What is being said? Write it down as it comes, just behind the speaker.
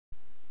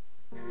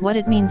What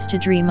it means to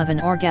dream of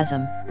an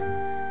orgasm.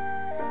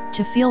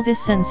 To feel this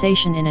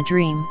sensation in a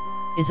dream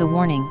is a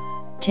warning.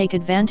 Take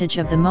advantage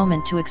of the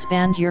moment to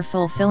expand your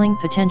fulfilling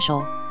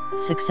potential.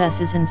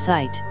 Success is in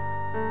sight.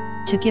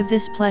 To give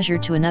this pleasure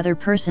to another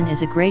person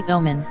is a great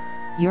omen.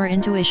 Your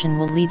intuition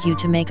will lead you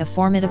to make a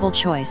formidable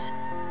choice.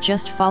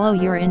 Just follow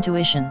your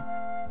intuition.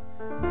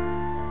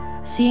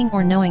 Seeing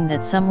or knowing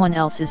that someone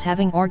else is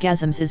having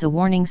orgasms is a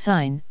warning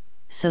sign,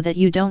 so that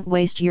you don't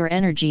waste your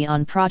energy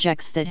on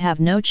projects that have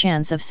no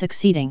chance of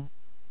succeeding.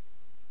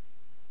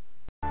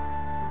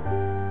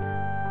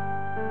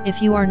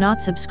 If you are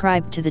not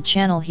subscribed to the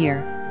channel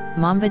here,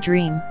 Mamba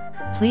Dream,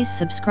 please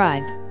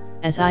subscribe,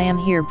 as I am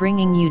here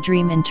bringing you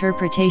dream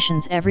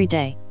interpretations every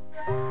day.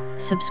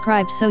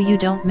 Subscribe so you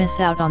don't miss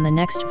out on the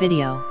next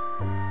video.